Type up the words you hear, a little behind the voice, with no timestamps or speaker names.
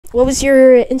What was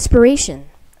your inspiration?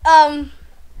 The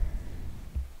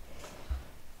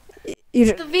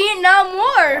Vietnam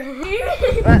War.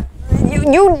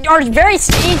 You are very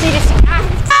stingy to say.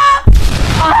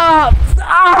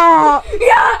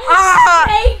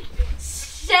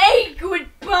 Say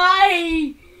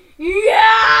goodbye.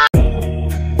 Yeah.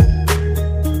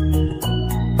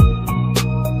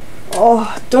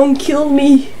 Oh, don't kill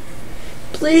me.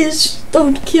 Please,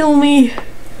 don't kill me.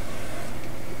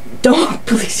 Don't,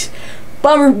 please.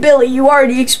 Bomber Billy, you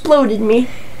already exploded me.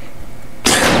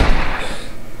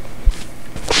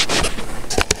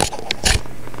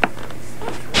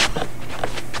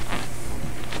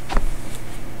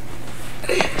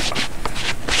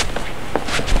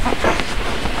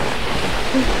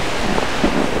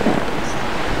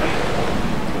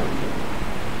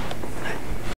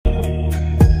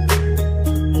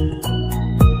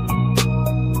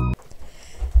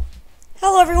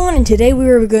 Hello everyone, and today we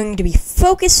are going to be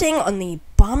focusing on the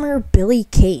Bomber Billy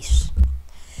case.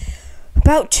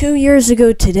 About 2 years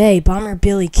ago today, Bomber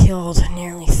Billy killed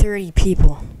nearly 30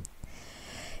 people.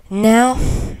 Now,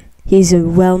 he's a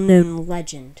well-known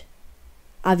legend.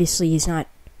 Obviously, he's not.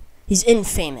 He's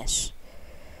infamous.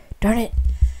 Darn it.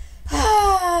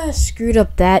 Screwed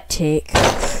up that take.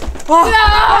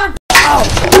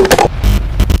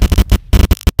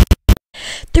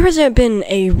 There has been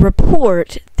a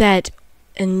report that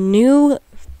a new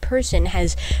person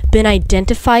has been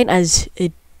identified as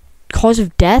a cause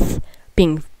of death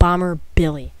being Bomber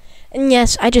Billy. And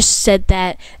yes, I just said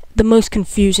that. The most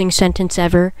confusing sentence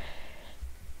ever.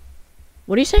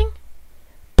 What are you saying?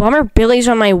 Bomber Billy's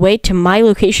on my way to my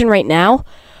location right now?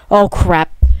 Oh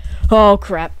crap. Oh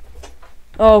crap.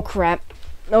 Oh crap.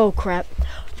 Oh crap.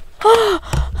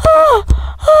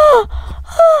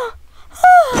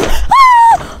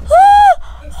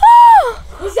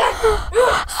 What's that?